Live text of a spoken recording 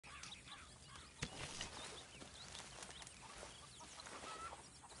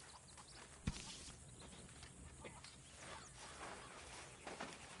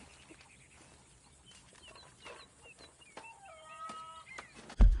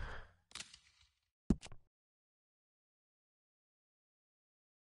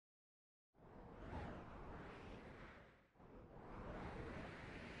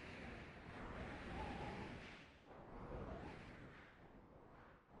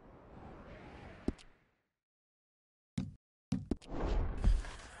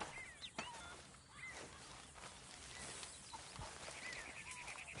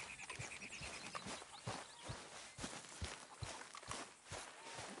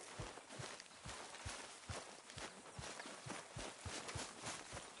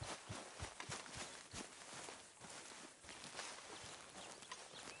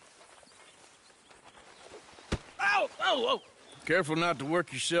Oh! Careful not to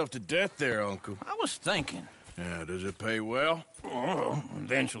work yourself to death there, Uncle. I was thinking. Yeah, does it pay well? Oh,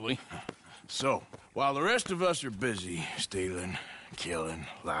 eventually. So, while the rest of us are busy stealing, killing,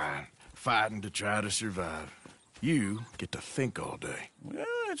 lying, fighting to try to survive, you get to think all day. Well,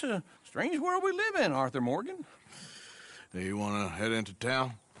 it's a strange world we live in, Arthur Morgan. Hey, you want to head into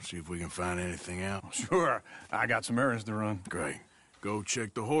town? See if we can find anything out? Sure. I got some errands to run. Great. Go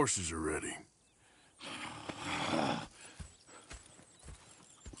check the horses are ready.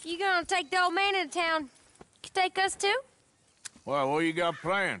 You gonna take the old man into town? Can take us too? Well, what you got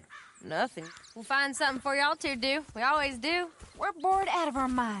planned? Nothing. We'll find something for y'all to do. We always do. We're bored out of our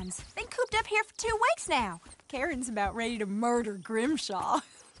minds. Been cooped up here for 2 weeks now. Karen's about ready to murder Grimshaw.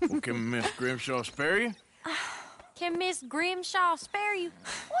 Well, can Miss Grimshaw spare you? Can Miss Grimshaw spare you?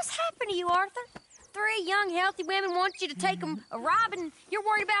 What's happened to you, Arthur? 3 young, healthy women want you to take them a robbing. You're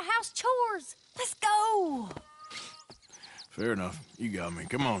worried about house chores. Let's go. Fair enough. You got me.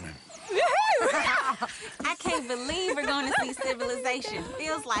 Come on then. I can't believe we're going to see civilization.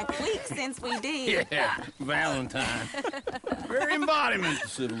 Feels like weeks since we did. Yeah, Valentine. Very embodiment of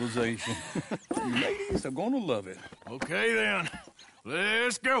civilization. Ladies are gonna love it. Okay then.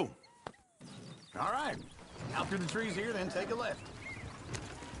 Let's go. All right. Out through the trees here, then take a left.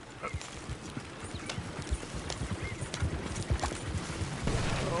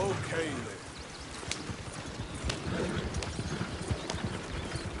 Okay then.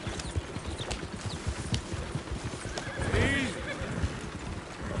 Easy.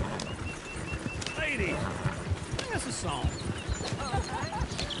 Lady, sing us a song.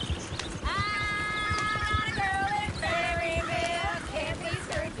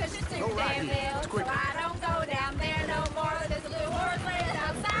 Go right here. It's quick. So I don't go down there no more. There's a little horse laying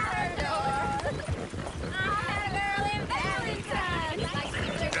outside her door. I had a girl in Valentine. Like she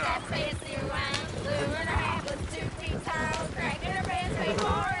took that fancy wine. Blue in her hat was 2 feet tall. Cracking her breast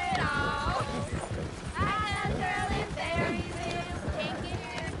before it all. I had a girl in Berryville. Can't get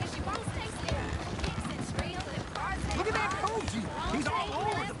her because she won't stay still. Kicks and screams and cars. Look at that Koji. He's all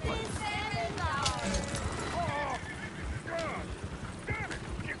over the place.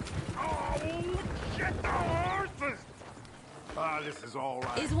 Get the horses! This is all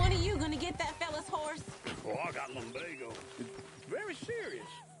right. Is one of you going to get that fella's horse? Oh, I got lumbago. It's very serious.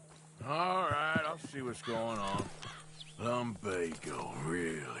 All right, I'll see what's going on. Lumbago,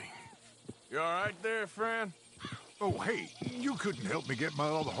 really? You all right there, friend? Oh, hey, you couldn't help me get my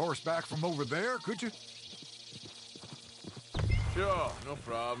other horse back from over there, could you? Sure, no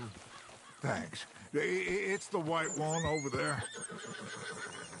problem. Thanks. It's the white one over there.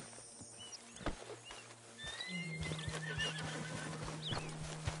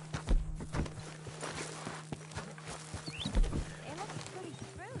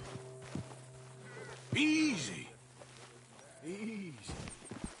 Easy. Easy.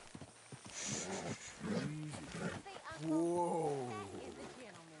 Easy. Whoa.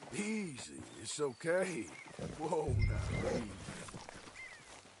 Easy. It's okay. Whoa, now, easy.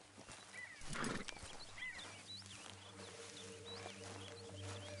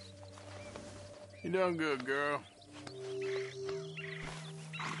 You done good, girl.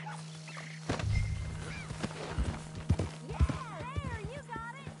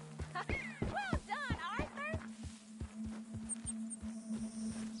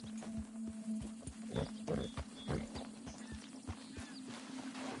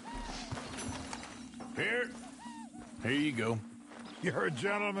 Here you go. You're a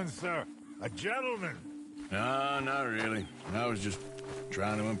gentleman, sir. A gentleman. No, not really. I was just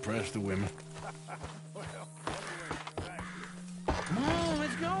trying to impress the women. Well, Come on,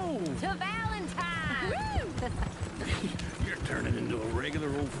 let's go. To Valentine! You're turning into a regular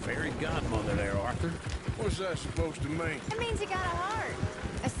old fairy godmother there, Arthur. What's that supposed to mean? It means you got a heart.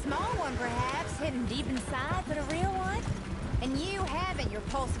 A small one, perhaps, hidden deep inside, but a real one. And you haven't, you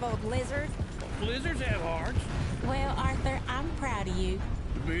repulsive old lizard. Blizzards have hearts. Well, Arthur, I'm proud of you.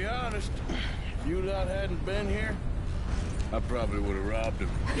 To be honest, if you lot hadn't been here, I probably would have robbed him.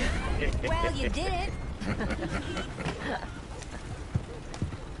 Well, you didn't.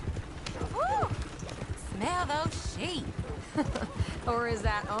 Woo! Smell those sheep. Or is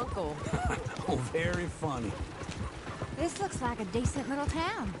that Uncle? Oh, very funny. This looks like a decent little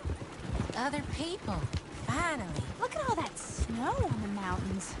town. Other people. Finally. Look at all that snow on the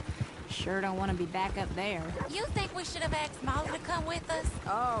mountains. Sure don't want to be back up there. You think we should have asked Molly to come with us?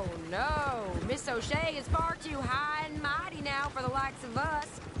 Oh, no. Miss O'Shea is far too high and mighty now for the likes of us.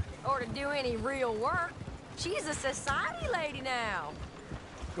 Or to do any real work. She's a society lady now.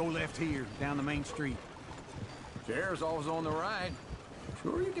 Go left here, down the main street. Sheriff's always on the right.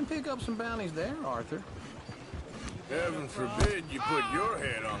 Sure you can pick up some bounties there, Arthur. Heaven forbid you put your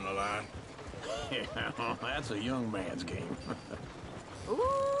head on the line. Yeah, that's a young man's game.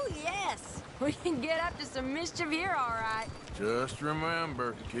 Ooh, yes. We can get up to some mischief here, all right. Just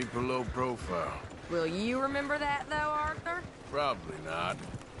remember, keep a low profile. Will you remember that, though, Arthur? Probably not.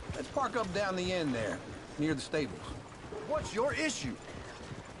 Let's park up down the end there, near the stables. What's your issue?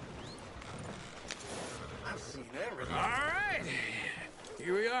 I've seen everything. All right.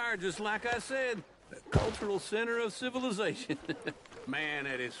 Here we are, just like I said. The cultural center of civilization. Man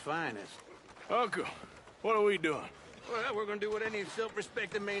at his finest. Uncle, what are we doing? Well, we're gonna do what any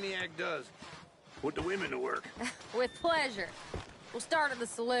self-respecting maniac does. Put the women to work. With pleasure. We'll start at the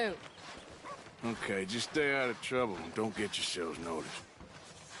saloon. Okay, just stay out of trouble and don't get yourselves noticed.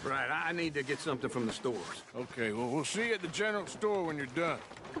 Right, I need to get something from the stores. Okay, well, we'll see you at the general store when you're done.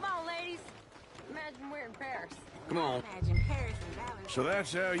 Come on, ladies. Imagine we're in Paris. Come on. Imagine Paris and Valentine. So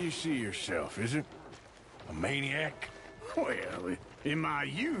that's how you see yourself, is it? A maniac? Well, in my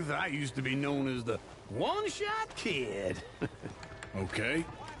youth, I used to be known as the one-shot kid. Okay.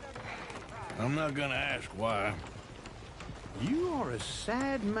 I'm not gonna ask why. You are a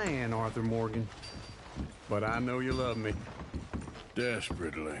sad man, Arthur Morgan. But I know you love me.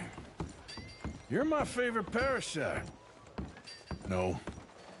 Desperately. You're my favorite parasite. No.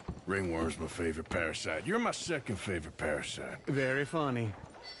 Ringworm's my favorite parasite. You're my second favorite parasite. Very funny.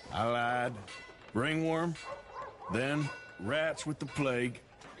 I lied. Ringworm. Then rats with the plague.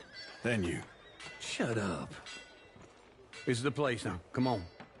 Then you. Shut up. This is the place now. Come on.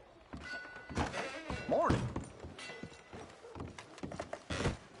 Morning.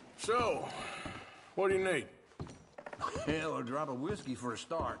 So, what do you need? Hell, a drop of whiskey for a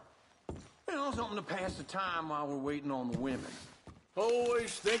start. You know, something to pass the time while we're waiting on the women.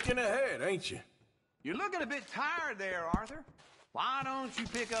 Always thinking ahead, ain't you? You're looking a bit tired there, Arthur. Why don't you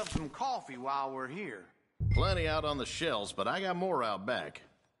pick up some coffee while we're here? Plenty out on the shelves, but I got more out back.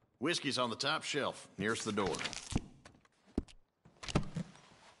 Whiskey's on the top shelf, nearest the door.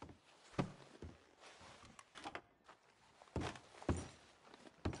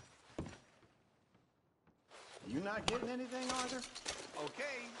 You not getting anything, Arthur?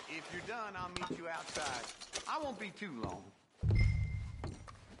 Okay, if you're done, I'll meet you outside. I won't be too long.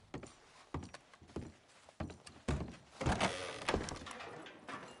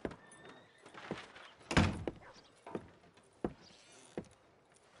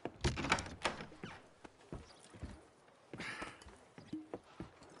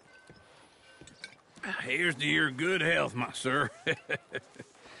 Here's to your good health, my sir.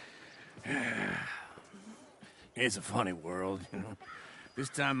 It's a funny world, you know. This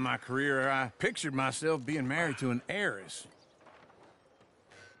time in my career, I pictured myself being married to an heiress.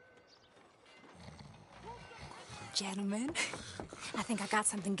 Gentlemen, I think I got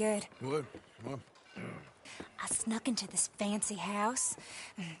something good. What? I snuck into this fancy house.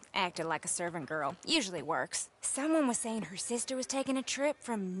 Acted like a servant girl. Usually works. Someone was saying her sister was taking a trip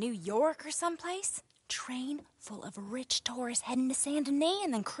from New York or someplace. Train full of rich tourists heading to Saint Denis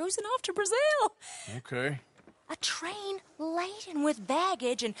and then cruising off to Brazil. Okay. A train laden with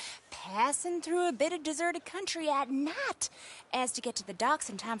baggage and passing through a bit of deserted country at night as to get to the docks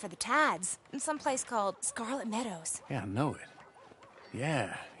in time for the tides in some place called Scarlet Meadows. Yeah, I know it.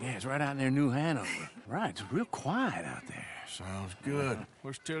 Yeah, it's right out near New Hanover. Right, it's real quiet out there. Sounds good.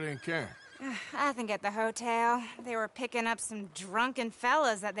 Where's Tilly and Karen? I think at the hotel. They were picking up some drunken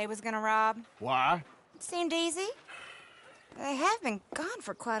fellas that they was gonna rob. Why? It seemed easy. They have been gone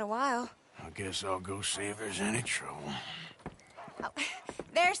for quite a while. I guess I'll go see if there's any trouble. Oh,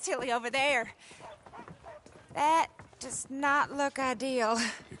 there's Tilly over there. That does not look ideal.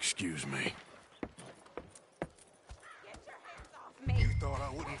 Excuse me. Get your hands off me. Thought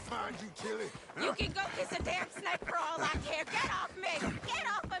I wouldn't find you, Tilly. You can go kiss a damn snake for all I care. Get off me. Get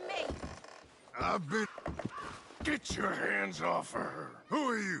off of me. I've been... Get your hands off of her.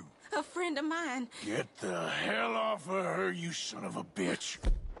 Who are you? A friend of mine. Get the hell off of her, you son of a bitch.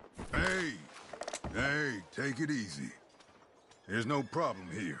 Hey, take it easy. There's no problem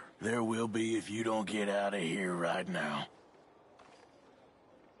here. There will be if you don't get out of here right now.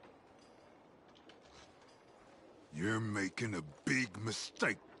 You're making a big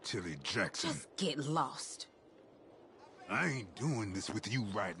mistake, Tilly Jackson. Just get lost. I ain't doing this with you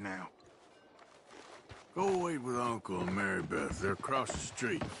right now. Go wait with Uncle and Mary Beth. They're across the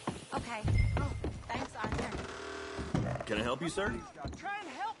street. Okay. Oh, thanks, Arthur. Can I help you, sir? Try and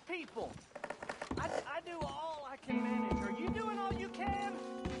help people. I do all I can manage. Are you doing all you can?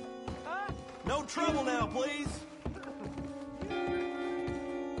 Huh? No trouble now, please.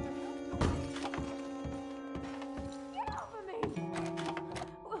 Get off of me!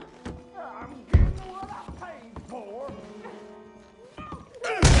 I'm getting what I paid for.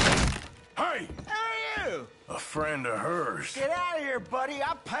 you? A friend of hers. Get out of here, buddy.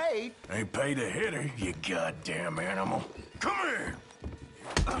 I paid. Ain't paid to hit her, you goddamn animal. Come here!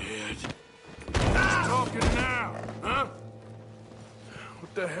 Kid. Who's talking now, huh?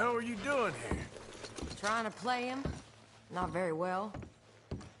 What the hell are you doing here? Trying to play him. Not very well.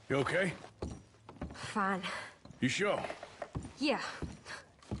 You okay? Fine. You sure? Yeah.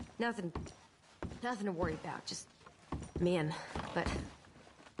 Nothing to worry about. Just men. But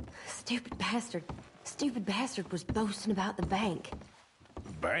stupid bastard was boasting about the bank.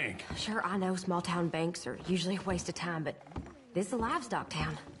 The bank? Sure, I know small town banks are usually a waste of time, but this is a livestock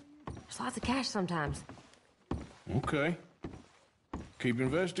town. There's lots of cash sometimes. Okay. Keep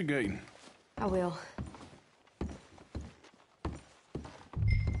investigating. I will.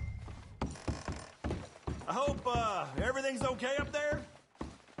 I hope, everything's okay up there?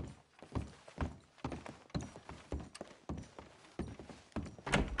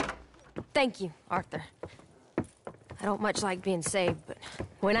 Thank you, Arthur. I don't much like being saved, but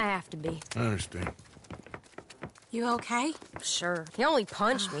when I have to be. I understand. You okay? Sure. He only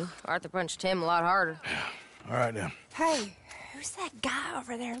punched me. Arthur punched him a lot harder. All right, then. Hey, who's that guy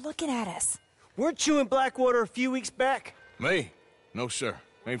over there looking at us? Weren't you in Blackwater a few weeks back? Me? No, sir.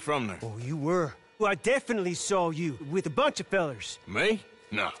 Ain't from there. Oh, you were. Well, I definitely saw you with a bunch of fellers. Me?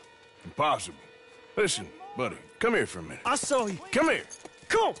 No. Impossible. Listen, buddy, come here for a minute. I saw you. Come here.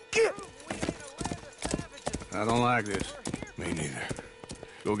 Come on, get! I don't like this. Me neither.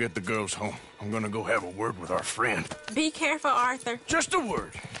 Go get the girls home. I'm gonna go have a word with our friend. Be careful, Arthur. Just a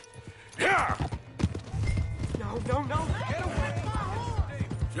word. Yeah! No. Get away!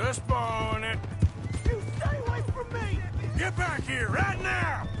 Just borrowing it. You stay away from me! Get back here right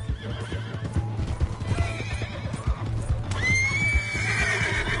now!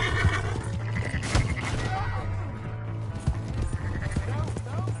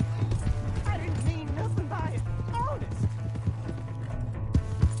 I didn't mean nothing by it. Honest.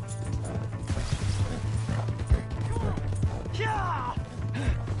 Yeah!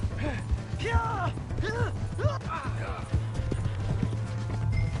 Yeah!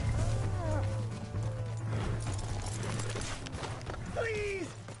 Please!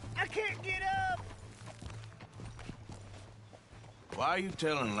 I can't get up! Why are you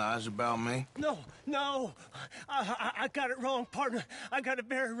telling lies about me? No. I got it wrong, partner. I got it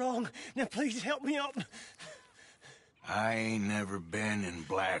very wrong. Now please help me up. I ain't never been in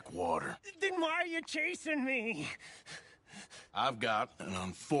Blackwater. Then why are you chasing me? I've got an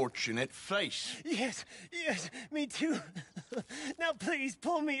unfortunate face. Yes, me too. Now please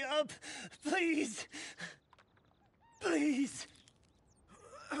pull me up. Please. Please.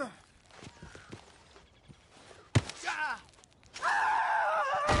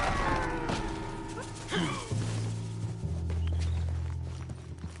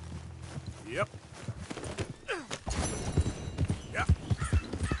 Yep. Yep.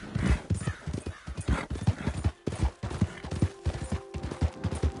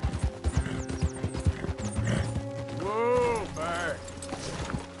 Whoa, back.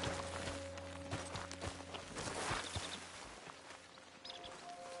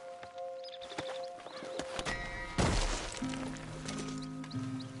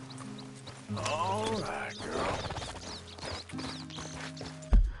 All right, girl.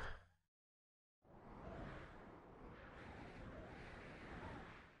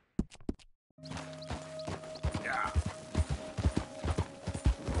 Yeah.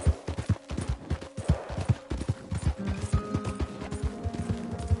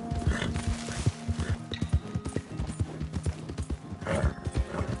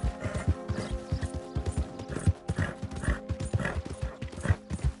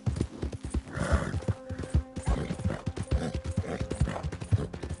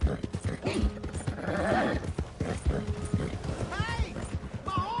 Hey!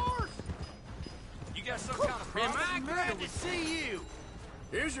 My horse! You got some kind of problem? Am I glad to see you?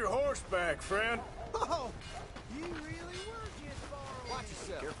 Here's your horseback, friend. Oh, you really were just far away. Watch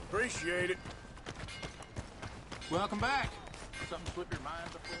yourself. Appreciate it. Welcome back. Something slip your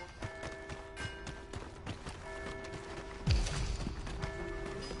mind before?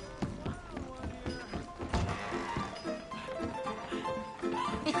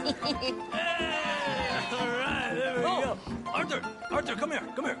 All right, there we go. Arthur, come here.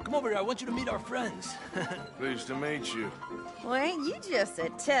 Come over here. I want you to meet our friends. Pleased to meet you. Well, ain't you just a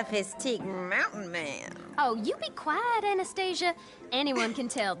tough-as-teak mountain man? Oh, you be quiet, Anastasia. Anyone can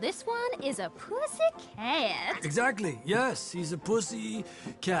tell this one is a pussy cat. Exactly. Yes, he's a pussy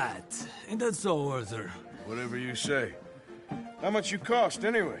cat. Ain't that so, Arthur? Whatever you say. How much you cost,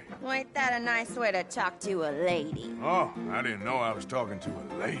 anyway? Well, ain't that a nice way to talk to a lady? Oh, I didn't know I was talking to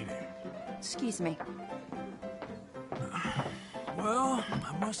a lady. Excuse me. Well,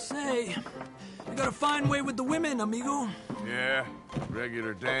 I must say, you got a fine way with the women, amigo. Yeah,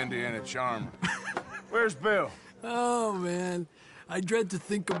 regular dandy and a charmer. Where's Bill? Oh, man. I dread to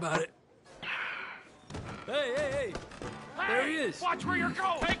think about it. Hey! There he is. Watch where you're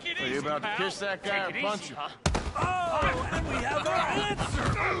going. Take it Are easy, you about to pal. kiss that guy or punch him? Oh, and we have our answer!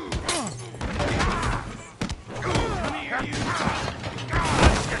 Come here, you.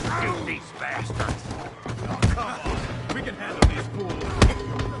 Let's just shoot these bastards. Oh, come on. We can handle these fools.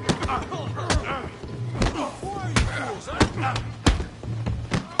 Who are you fools, huh?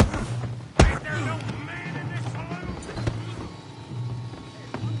 Ain't there no man in this saloon?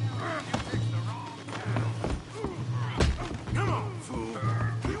 You picked the wrong town. Come on, fool.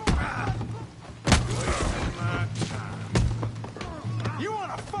 Wasting my time. You want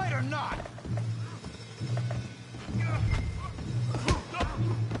to fight or not?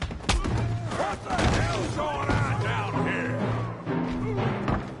 What the hell's going on down here?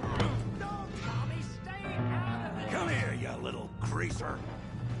 Tommy, stay out of it. Come here, you little greaser.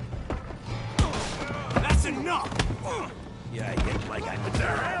 That's enough! Yeah, hit like I Get the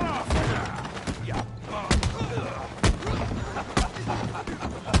hell off now! Yeah.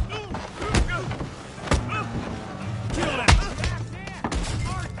 Kill that! That's it.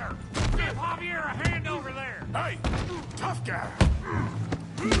 Arthur, give Javier a hand over there. Hey, tough guy!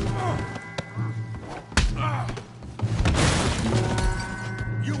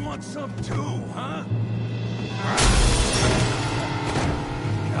 You want some too, huh?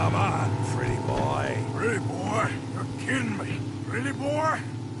 Come on, pretty boy. Pretty boy? You're kidding me. Pretty boy?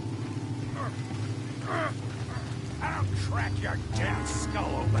 I'll crack your damn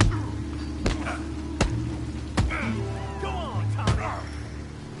skull open. Go on, Tommy.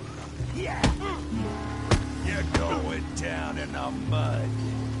 Yeah. You're going down in the mud.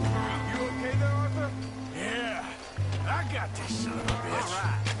 You okay there, Arthur? Yeah. I got this son of a bitch.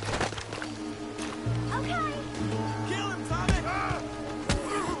 Okay. Kill him, Tommy.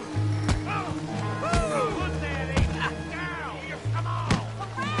 Put that ape down. Come on.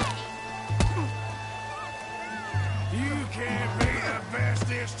 You can't be the best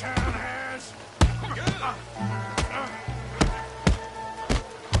this town has.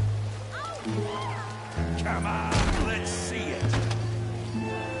 Come on, let's see it.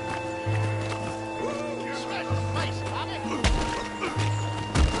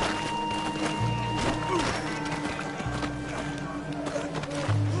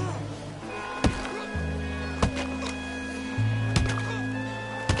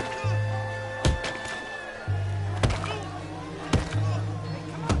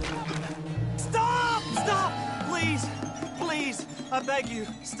 Stop! Please, I beg you,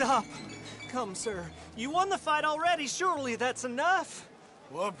 stop. Come, sir. You won the fight already. Surely that's enough.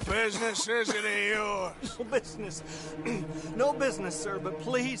 What business is it of yours? No business. No business, sir, but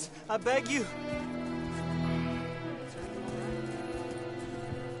please, I beg you.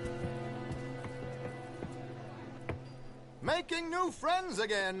 Making new friends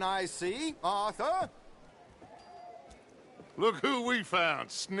again, I see, Arthur. Look who we found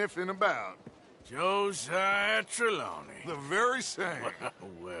sniffing about. Josiah Trelawney. The very same.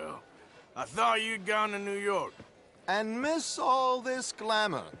 Well, I thought you'd gone to New York. And miss all this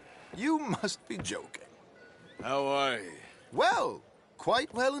glamour. You must be joking. How are you? Well,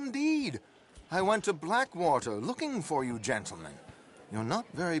 quite well indeed. I went to Blackwater looking for you gentlemen. You're not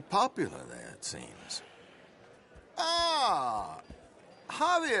very popular there, it seems. Ah,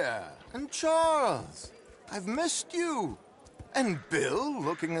 Javier and Charles. I've missed you. And Bill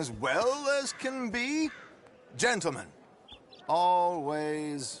looking as well as can be. Gentlemen,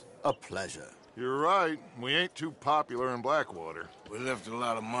 always a pleasure. You're right. We ain't too popular in Blackwater. We left a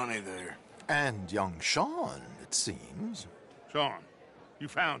lot of money there. And young Sean, it seems. Sean, you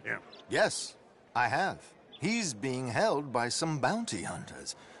found him? Yes, I have. He's being held by some bounty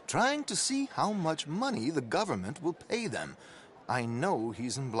hunters, trying to see how much money the government will pay them. I know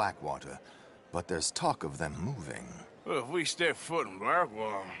he's in Blackwater, but there's talk of them moving. Well, if we step foot in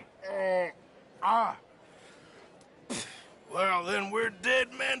Blackwater... Well, then we're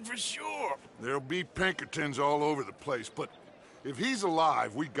dead men for sure. There'll be Pinkertons all over the place, but if he's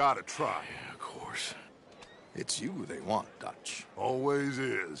alive, we gotta try. Yeah, of course. It's you they want, Dutch. Always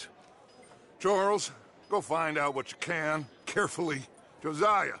is. Charles, go find out what you can, carefully.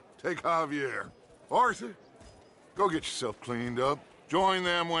 Josiah, take Javier. Arthur, go get yourself cleaned up. Join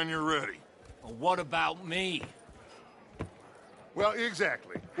them when you're ready. Well, what about me? Well,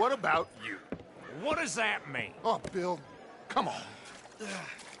 exactly. What about you? What does that mean? Oh, Bill, come on.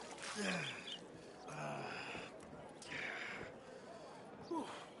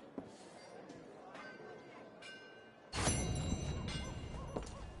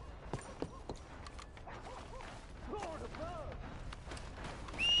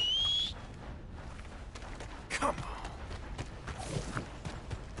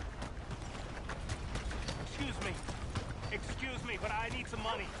 but I need some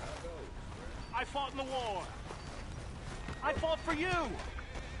money. I fought in the war. I fought for you.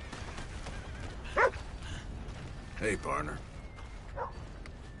 Hey, partner.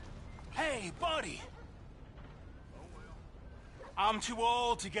 Hey, buddy. I'm too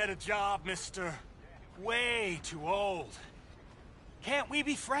old to get a job, mister. Way too old. Can't we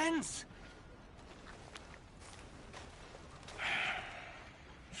be friends?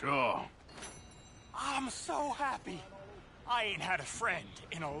 Sure. I'm so happy. I ain't had a friend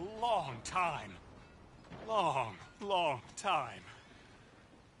in a long time. Long time.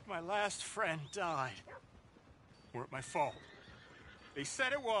 My last friend died. Weren't my fault. They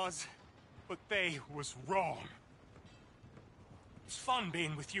said it was, but they was wrong. It's fun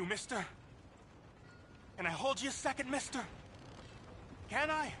being with you, mister. Can I hold you a second, mister? Can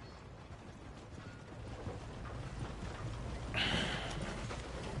I?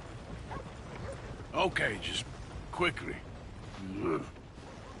 Okay, just quickly.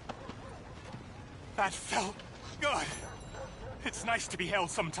 That felt good. It's nice to be held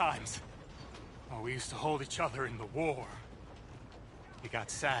sometimes. Oh, we used to hold each other in the war. You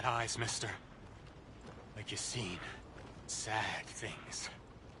got sad eyes, mister. Like you seen sad things.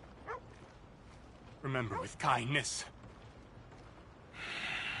 Remember, with kindness.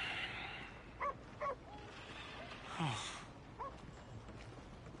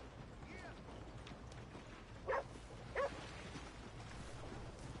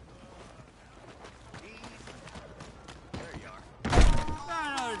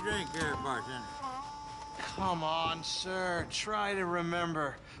 Another drink here, bartender. Come on, sir. Try to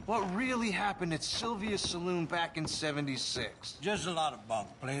remember what really happened at Sylvia's Saloon back in '76. Just a lot of bunk,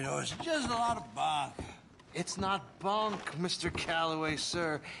 Plato. It's just a lot of bunk. It's not bunk, Mr. Calloway,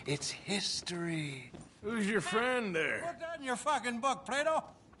 sir. It's history. Who's your friend there? Put that in your fucking book, Plato.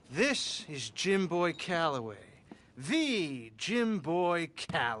 This is Jim Boy Calloway. The Jim Boy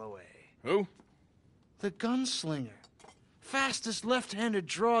Calloway. Who? The gunslinger. Fastest left-handed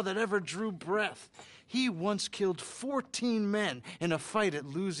draw that ever drew breath. He once killed 14 men in a fight at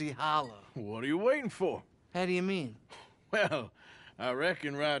Lucy Hollow. What are you waiting for? How do you mean? Well, I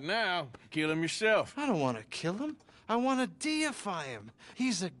reckon right now, kill him yourself. I don't want to kill him. I want to deify him.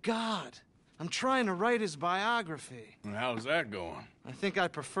 He's a god. I'm trying to write his biography. And how's that going? I think I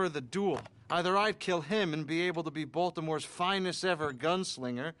prefer the duel. Either I'd kill him and be able to be Baltimore's finest ever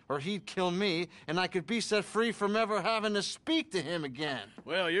gunslinger, or he'd kill me and I could be set free from ever having to speak to him again.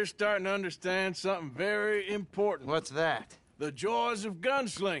 Well, you're starting to understand something very important. What's that? The joys of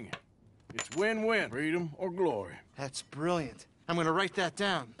gunslinging. It's win-win, freedom or glory. That's brilliant. I'm gonna write that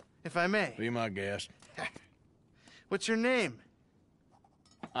down, if I may. Be my guest. What's your name?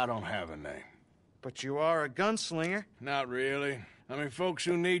 I don't have a name. But you are a gunslinger. Not really. I mean, folks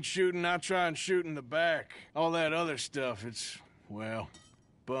who need shooting, I try and shoot in the back. All that other stuff, it's, well,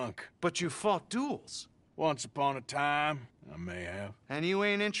 bunk. But you fought duels. Once upon a time, I may have. And you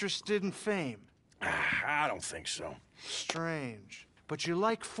ain't interested in fame? I don't think so. Strange. But you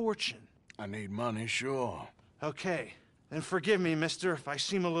like fortune. I need money, sure. Okay. Then forgive me, mister, if I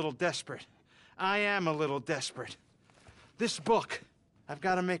seem a little desperate. I am a little desperate. This book, I've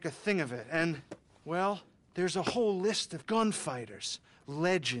got to make a thing of it, and, well, there's a whole list of gunfighters.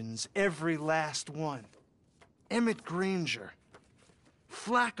 Legends, every last one. Emmett Granger,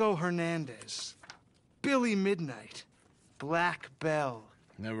 Flaco Hernandez, Billy Midnight, Black Bell.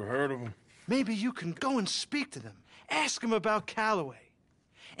 Never heard of him. Maybe you can go and speak to them. Ask them about Calloway.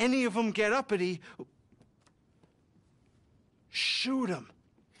 Any of them get uppity, shoot them.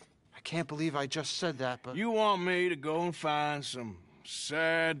 I can't believe I just said that, but... You want me to go and find some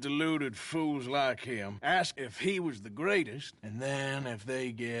sad, deluded fools like him, ask if he was the greatest, and then if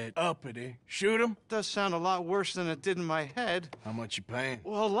they get uppity, shoot him? Does sound a lot worse than it did in my head. How much you paying?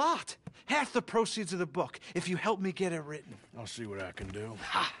 Well, a lot. Half the proceeds of the book, if you help me get it written. I'll see what I can do.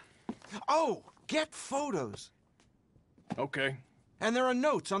 Ha! Oh, get photos. Okay. And there are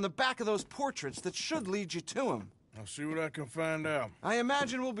notes on the back of those portraits that should lead you to him. I'll see what I can find out. I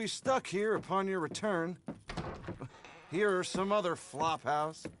imagine we'll be stuck here upon your return. Here or some other flop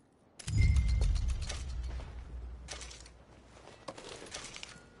house.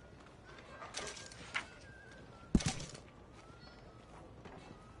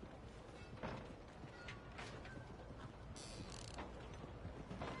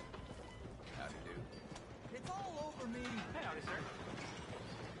 Howdy, dude. It's all over me. Howdy, sir.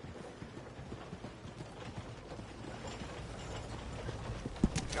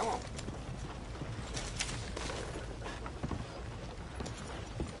 Come on.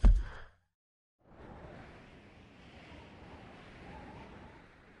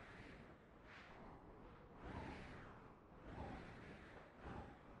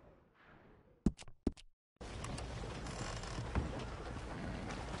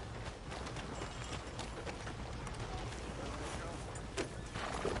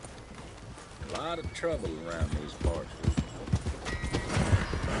 lot of trouble around these parts.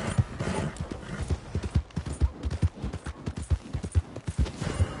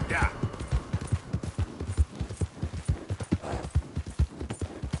 Yeah.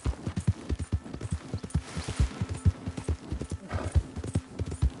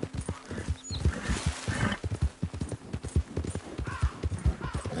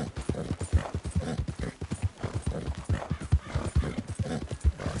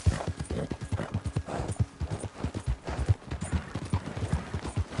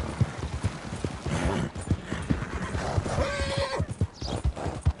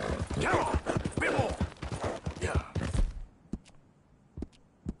 Come on, a bit more. Yeah.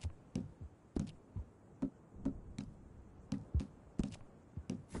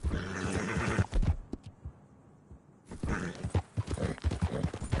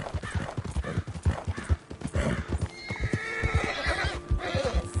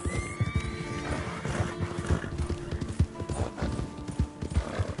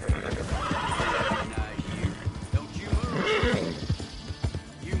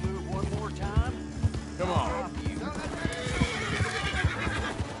 You move one more time. Come on.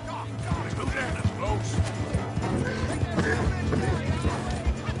 Let's go down this close.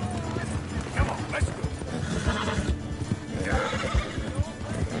 Come on, let's go.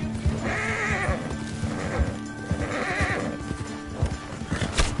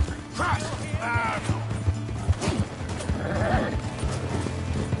 Cross.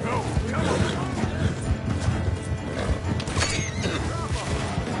 Go, come on.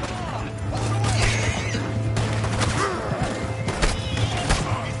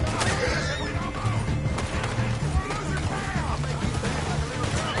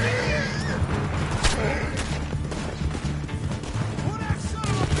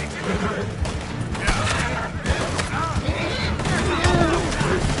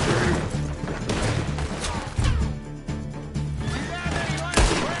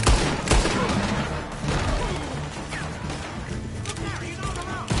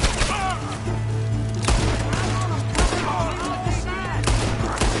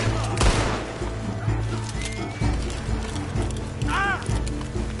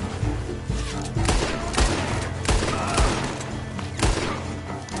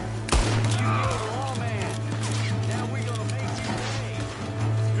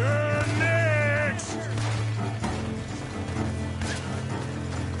 You're next.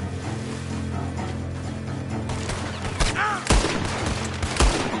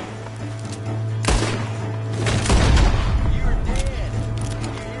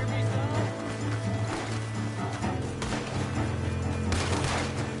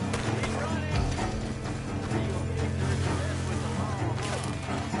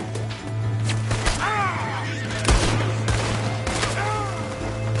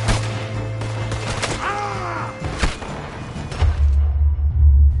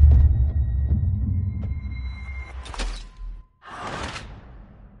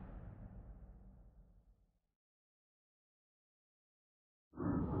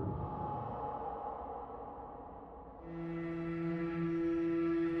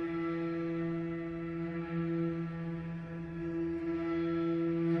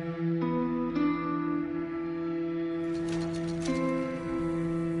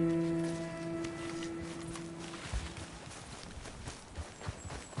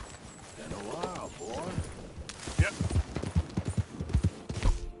 Been a while, boy. Yep.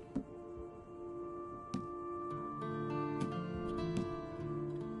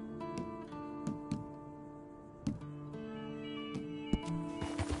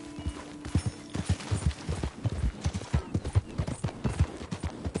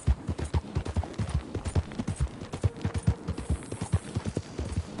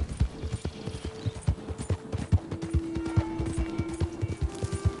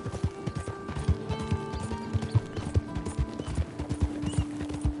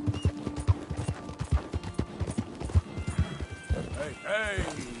 Hey, hey.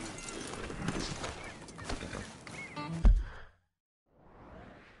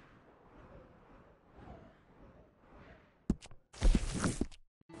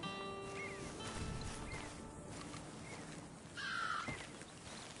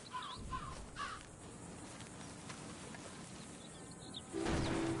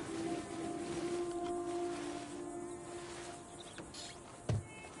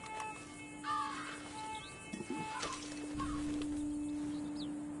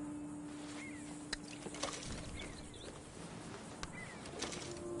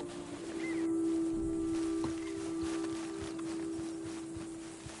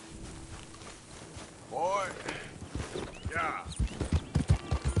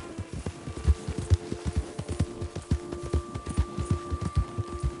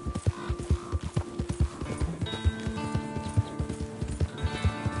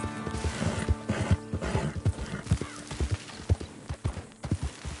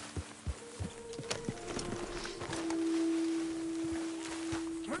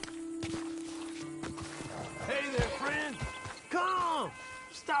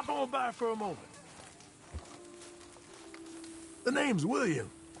 by for a moment. The name's William.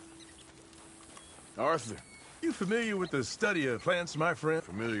 Arthur. You familiar with the study of plants, my friend?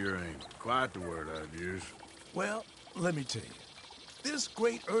 Familiar ain't quite the word I'd use. Well, let me tell you. This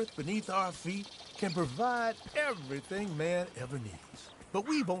great earth beneath our feet can provide everything man ever needs. But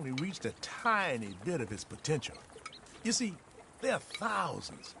we've only reached a tiny bit of its potential. You see, there are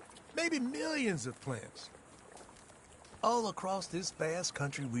thousands, maybe millions of plants all across this vast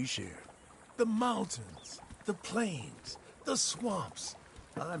country we share. The mountains, the plains, the swamps.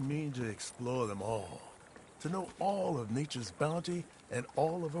 I mean to explore them all, to know all of nature's bounty and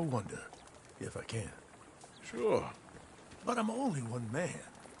all of her wonder, if I can. Sure. But I'm only one man.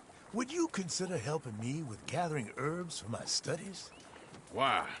 Would you consider helping me with gathering herbs for my studies?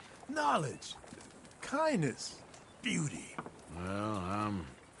 Why? Knowledge, kindness, beauty. Well, I'm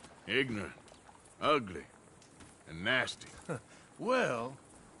ignorant, ugly, and nasty. Well,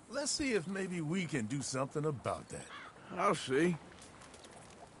 let's see if maybe we can do something about that. I'll see.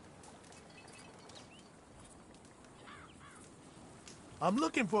 I'm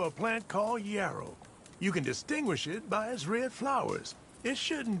looking for a plant called yarrow. You can distinguish it by its red flowers. It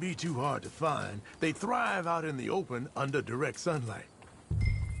shouldn't be too hard to find. They thrive out in the open under direct sunlight.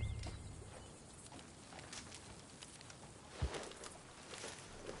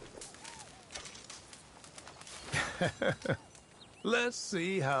 Let's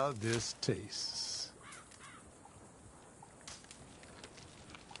see how this tastes.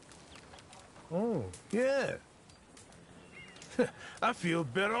 Oh, yeah. I feel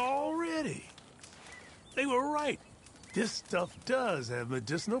better already. They were right. This stuff does have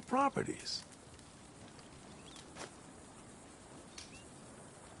medicinal properties.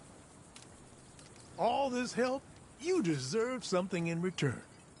 All this help, you deserve something in return.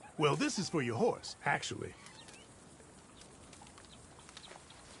 Well, this is for your horse, actually.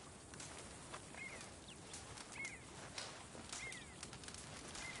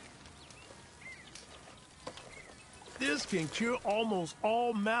 This can cure almost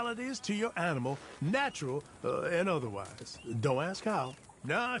all maladies to your animal, natural and otherwise. Don't ask how.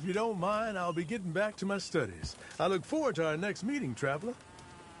 Now, if you don't mind, I'll be getting back to my studies. I look forward to our next meeting, traveler.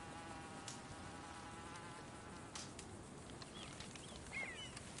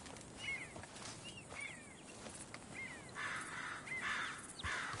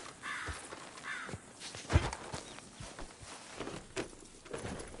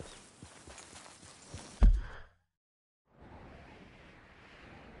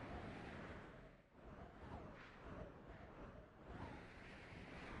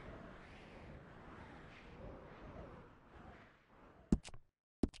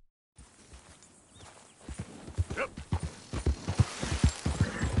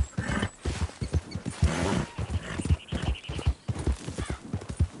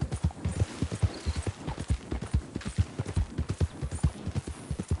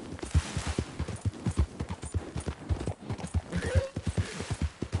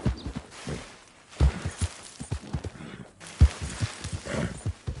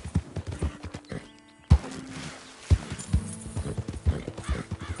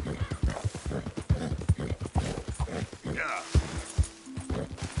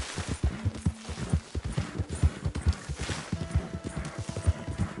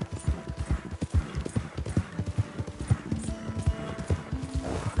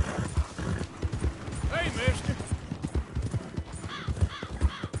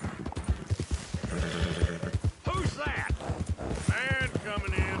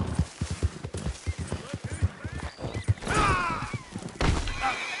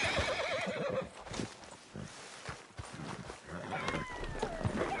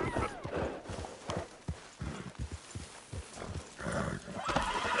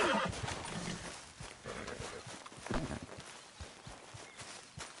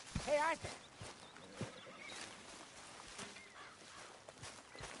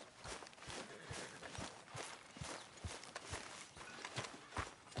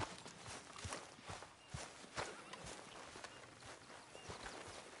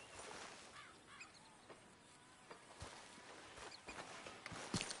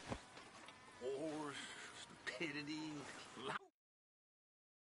 Stupidity,